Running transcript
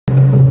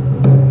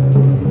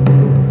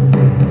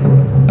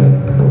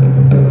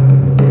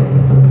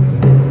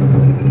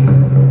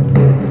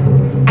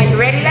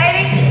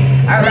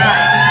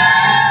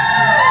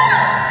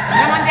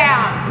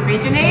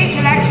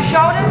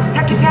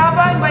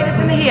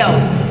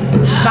heels.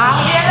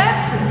 Smile with your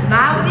hips and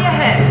smile with your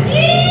hips.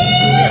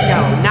 Let's go.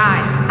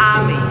 Nice.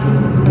 Army.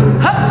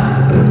 Hup.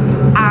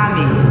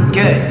 Army.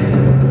 Good.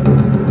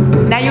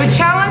 Now your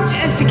challenge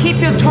is to keep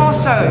your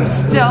torso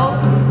still.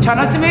 Try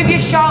not to move your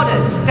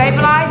shoulders.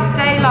 Stabilize,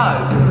 stay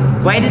low.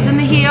 Weight is in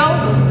the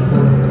heels.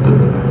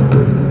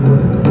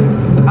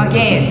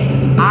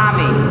 Again,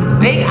 army.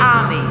 Big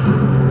army.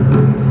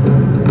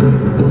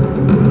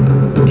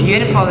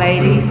 Beautiful,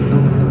 ladies.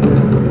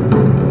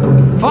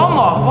 Four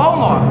more.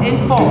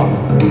 In 4.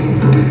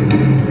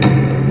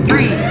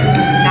 3.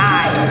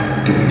 Nice.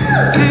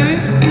 2.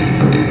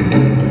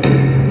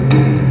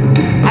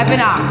 Open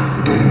up.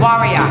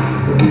 Warrior.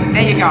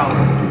 There you go.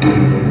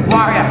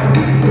 Warrior.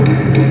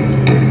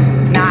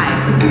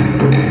 Nice.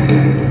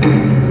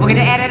 We're going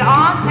to add it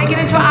on. Take it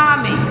into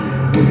army.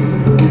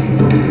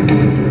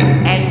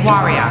 And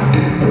warrior.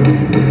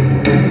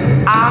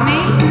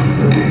 Army.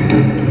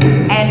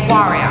 And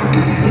warrior.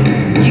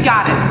 You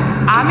got it.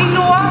 Army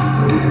lure.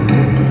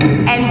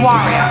 And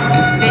warrior.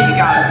 There you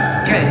go.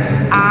 Good.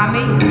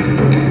 Army.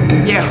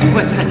 Yeah,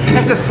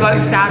 it's a slow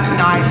start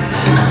tonight.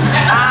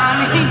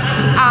 Army.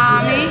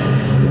 Army.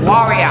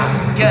 Warrior.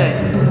 Good.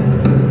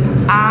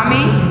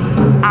 Army,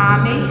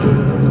 army,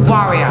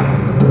 warrior.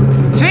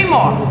 2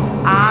 more.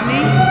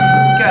 Army,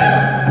 good.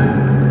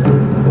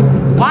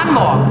 1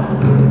 more.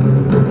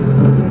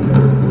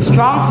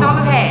 Strong,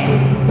 solid hand.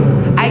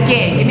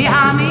 Again, give me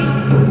army,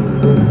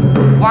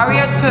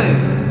 warrior 2.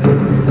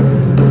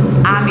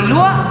 Army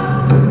lure,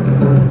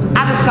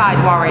 other side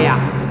warrior.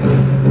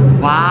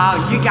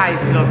 Wow, you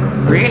guys look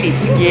really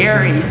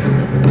scary.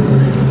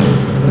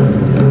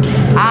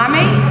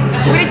 Army,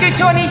 we're going to do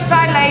 2 on each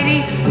side,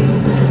 ladies.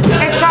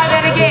 Let's try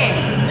that again.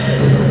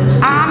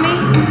 Army,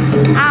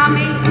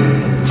 army,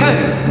 2.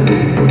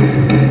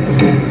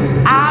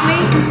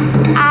 Army,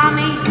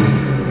 army,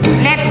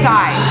 left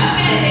side.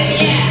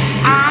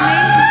 Army,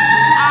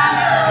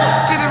 army,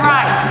 to the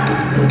right.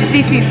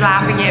 Cece's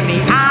laughing at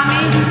me.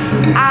 Army,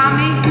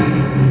 army,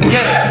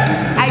 good.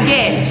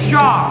 Again,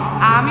 strong.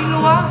 Army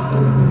lure,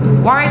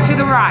 warrior to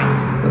the right.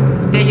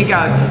 There you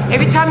go.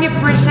 Every time you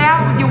push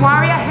out with your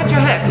warrior, hit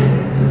your hips.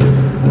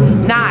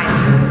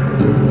 Nice.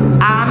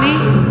 Army,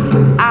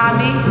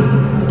 army,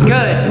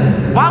 good.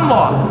 1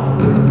 more.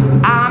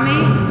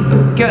 Army,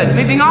 good.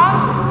 Moving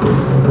on.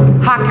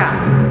 Haka.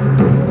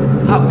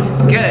 Hook,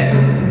 good.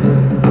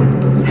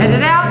 Hit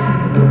it out.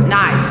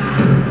 Nice.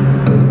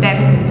 That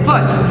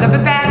foot, flip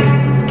it back.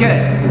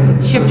 Good.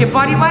 Shift your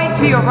body weight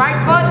to your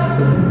right foot.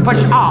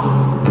 Push off.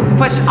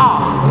 Push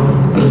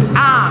off. Push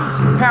arms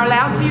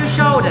parallel to your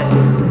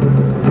shoulders.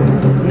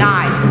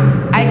 Nice.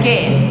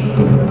 Again.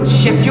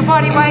 Shift your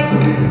body weight.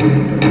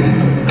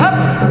 Hup.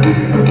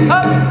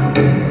 Hup.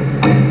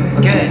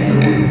 Good.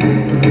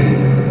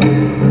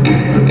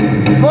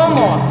 4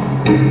 more.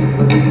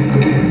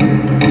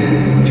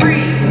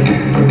 3.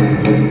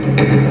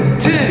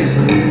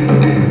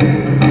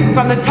 2.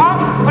 From the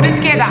top, put it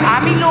together.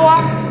 Army lure.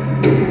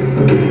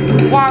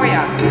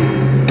 Warrior.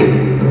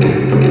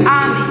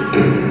 Army.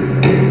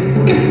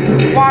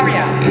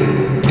 Warrior.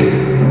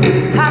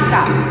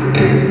 Haka.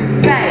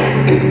 Stay.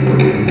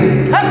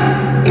 Hup.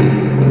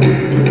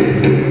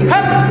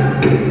 Hup.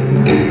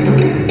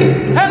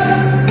 Hup.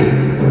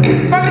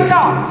 From the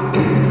top.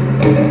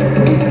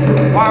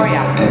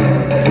 Warrior.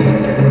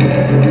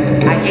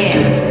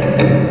 Again.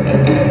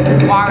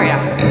 Warrior.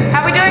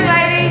 How we doing,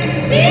 ladies?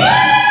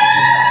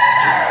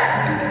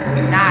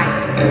 Nice.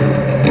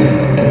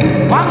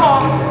 1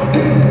 more.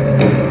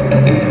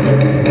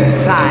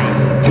 Side.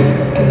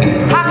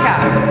 Haka.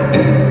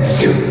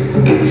 Shoo.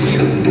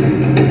 Shoo.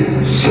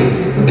 Shoo.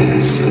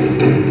 Shoo.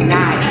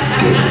 Nice.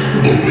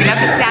 We love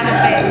the sound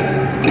effects.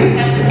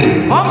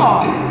 1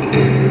 more.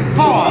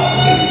 4.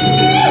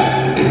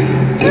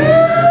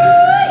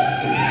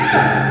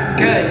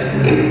 Good.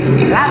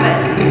 Love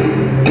it.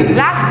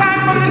 Last time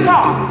from the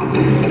top.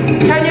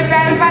 Turn your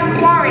belly button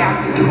warrior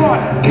to the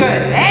corner.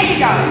 Good. There you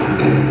go.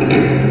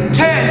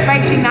 Turn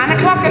facing 9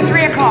 o'clock and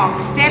 3 o'clock.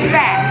 Step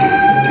back.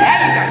 There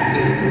you go.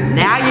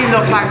 Now you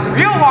look like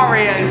real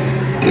warriors.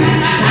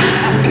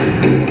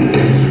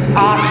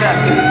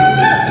 Awesome.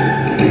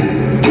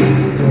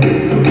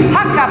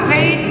 Haka,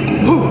 please.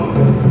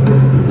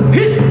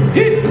 Hit,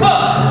 hit,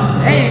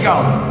 there you go.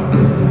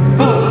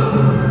 Boom.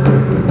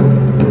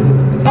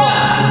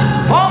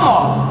 4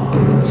 more.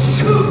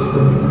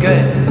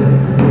 Good.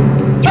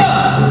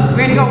 We're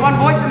going to go one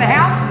voice in the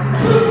house.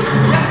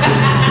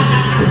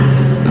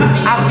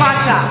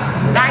 Alfata.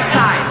 Right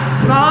side.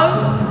 Slow.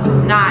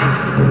 Nice.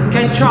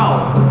 Control.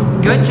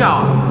 Good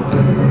job.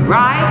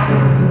 Right.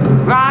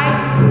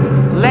 Right.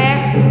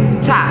 Left.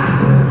 Tuck.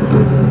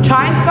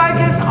 Try and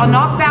focus on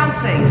not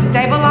bouncing.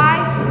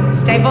 Stabilize.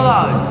 Stay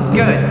below.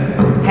 Good.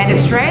 Hand is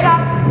straight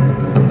up.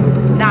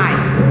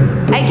 Nice.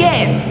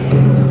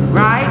 Again.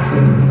 Right.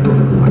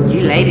 Oh,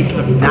 you ladies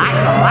look nice.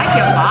 I like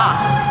your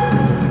bobs.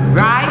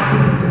 Right.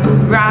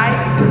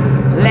 Right.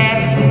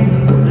 Left.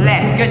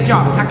 Left. Good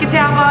job. Tuck your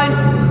tailbone.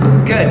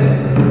 Good.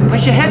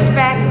 Push your hips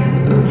back.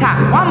 Tuck.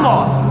 1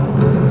 more.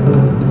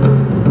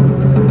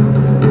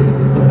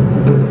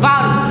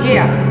 Val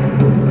here.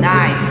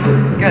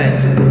 good.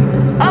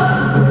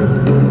 Up,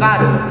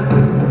 varu,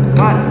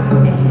 one,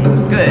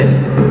 and good.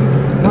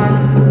 One,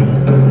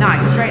 and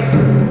nice, straight.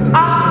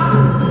 Up.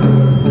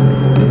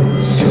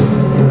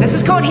 This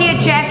is called here,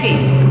 Jackie.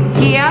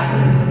 Here,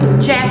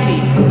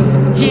 Jackie.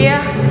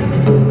 Here.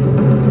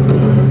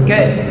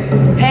 Good.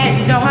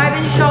 Hands no higher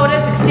than your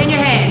shoulders. Extend your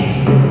hands.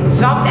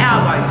 Soft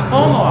elbows.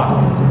 4 more.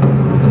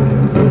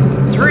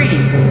 3.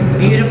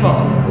 Beautiful.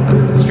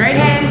 Straight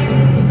hands.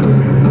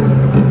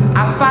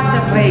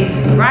 Afata, please.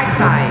 Right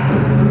side.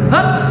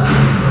 Hup.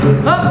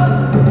 Hup.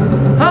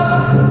 Hup.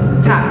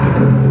 Tuck.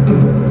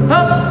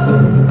 Hup.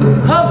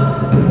 Hup.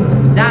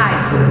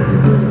 Nice.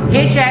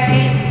 Here,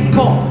 Jackie.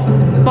 Boom.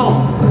 Boom.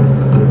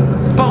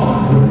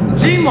 Boom.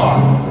 2 more.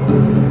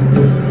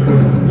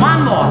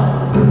 1 more.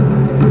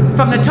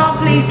 From the top,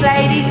 please,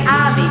 ladies.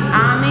 Army,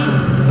 army,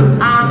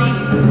 army.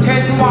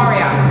 Turn to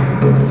warrior.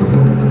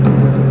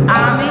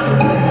 Army,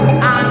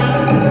 army.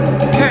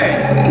 Turn.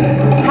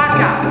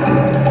 Haka.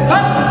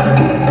 Hup,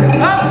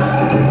 hup,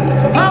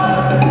 hup.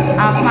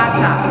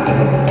 Alfata.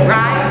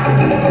 Right,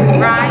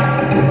 right,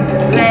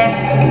 left,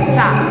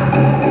 tuck.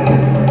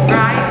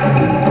 Right,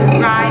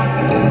 right,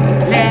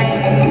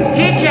 left.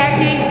 Here,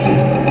 Jackie.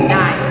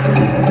 Nice.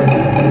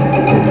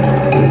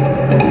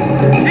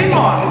 2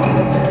 more.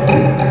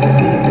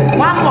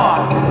 1 more.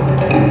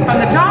 From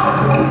the top,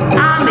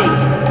 army.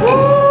 Woo!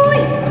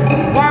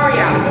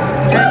 Warrior.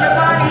 Turn your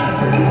body.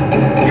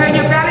 Turn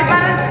your belly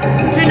button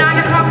to 9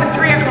 o'clock and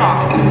 3 o'clock.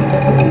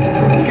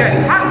 Good.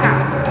 Haka.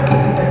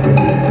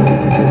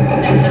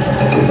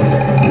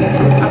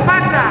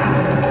 Afata.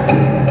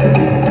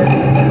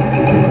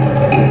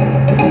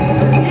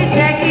 Here,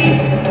 Jackie.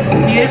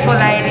 Beautiful,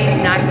 ladies.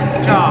 Nice and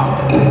strong.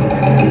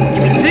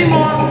 Give me 2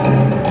 more.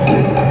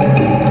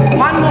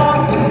 1 more.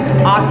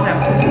 Awesome.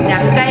 Now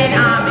stay in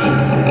army.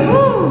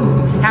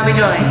 Woo! How are we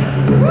doing?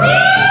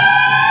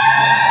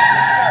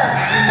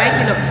 You make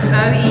it look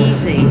so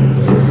easy.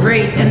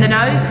 Breathe in the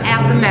nose,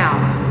 out the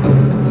mouth.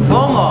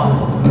 4 more.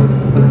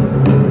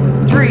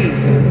 3.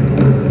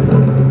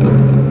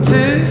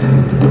 2.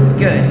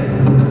 Good.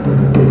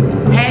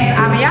 Hands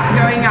army up,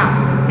 going up.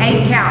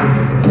 8 counts.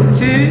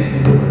 2,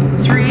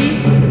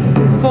 3,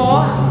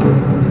 4,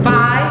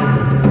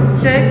 5,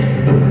 6,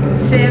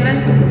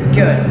 7.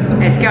 Good.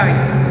 Let's go.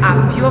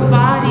 Up your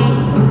body.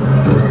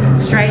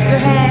 Straight your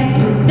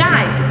hands.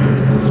 Nice.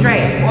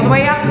 Straight. All the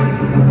way up.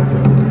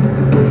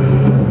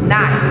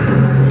 Nice.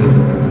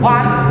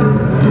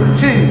 1,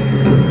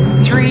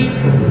 2, 3,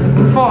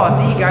 4.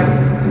 There you go.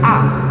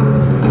 Up.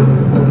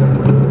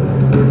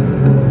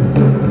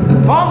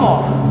 4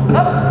 more.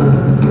 Up.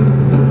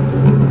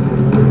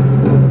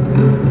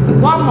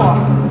 1 more.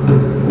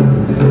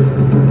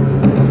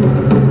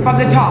 From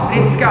the top.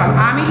 Let's go.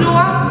 Army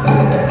lure.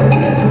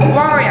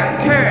 Warrior.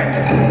 Turn.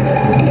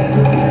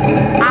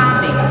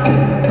 Army.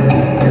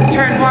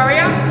 Turn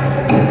warrior.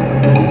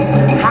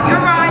 Haka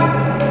right.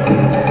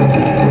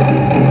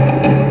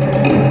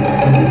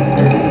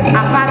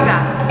 Afata.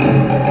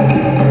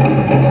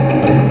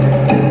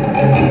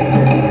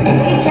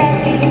 Hey,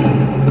 Jackie.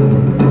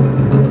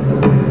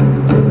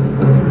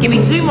 Give me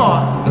 2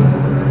 more.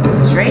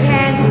 Straight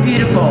hands.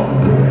 Beautiful.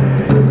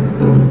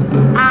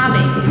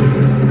 Army.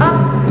 Up.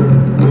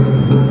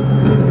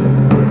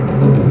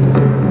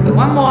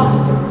 1 more.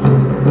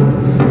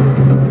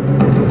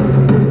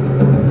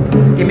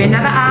 Give me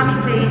another army,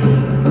 please.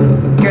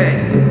 Good.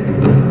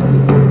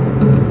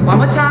 1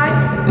 more time.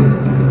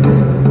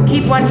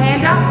 Keep 1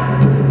 hand up.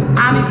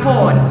 Army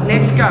forward.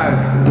 Let's go.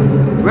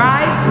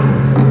 Right,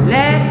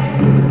 left,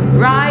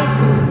 right,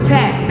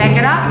 tap. Back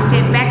it up.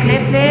 Step back,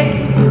 left leg.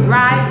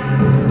 Right,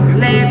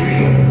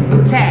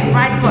 left, tap.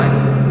 Right foot.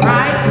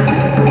 Right,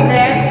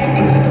 left,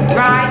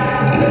 right,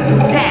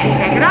 tap.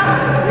 Back it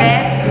up.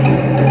 Left,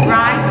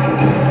 right,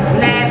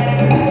 left.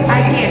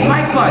 Again,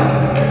 right foot.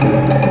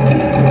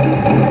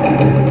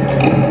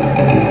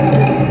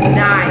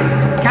 Nice.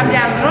 Come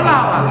down a little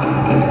lower.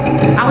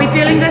 Are we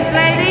feeling this,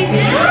 ladies?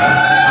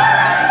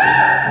 Alright.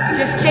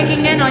 Just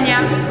checking in on ya.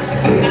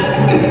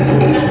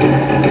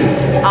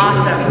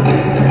 Awesome.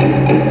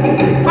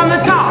 From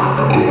the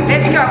top,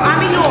 let's go.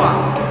 Army lure.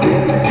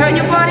 Turn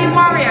your body,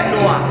 warrior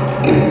lure.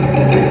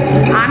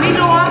 Army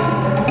lure.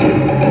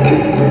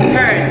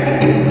 Turn.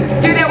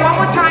 Do that 1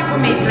 more time for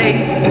me,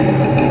 please.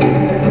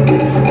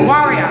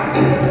 Warrior.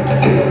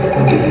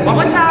 1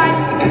 more time.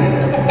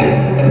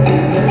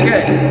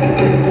 Good.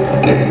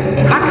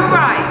 Haka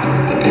right.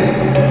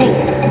 Boom.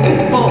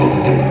 Boom.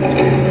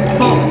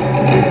 Boom.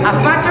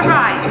 Afata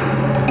right.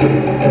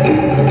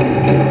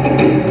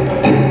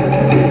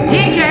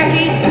 Here,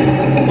 Jackie.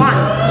 1,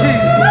 2,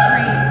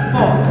 3,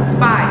 4,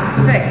 5,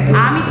 6.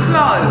 Army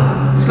slow.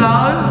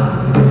 Slow.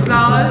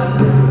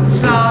 Slow.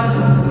 Slow.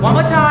 1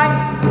 more time.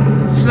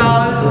 Slow.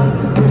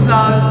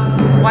 Slow.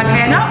 1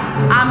 hand up.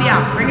 Army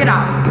up. Bring it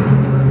up.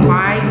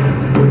 Right.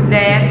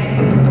 Left.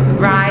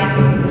 Right.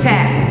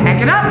 Tap.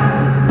 Back it up.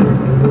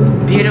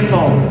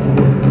 Beautiful.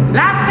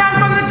 Last time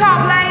from the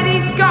top,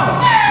 ladies. Go.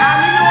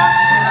 Army lure.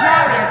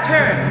 Warrior.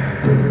 Turn.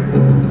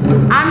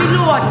 Army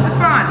lure to the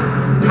front.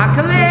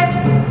 Haka left.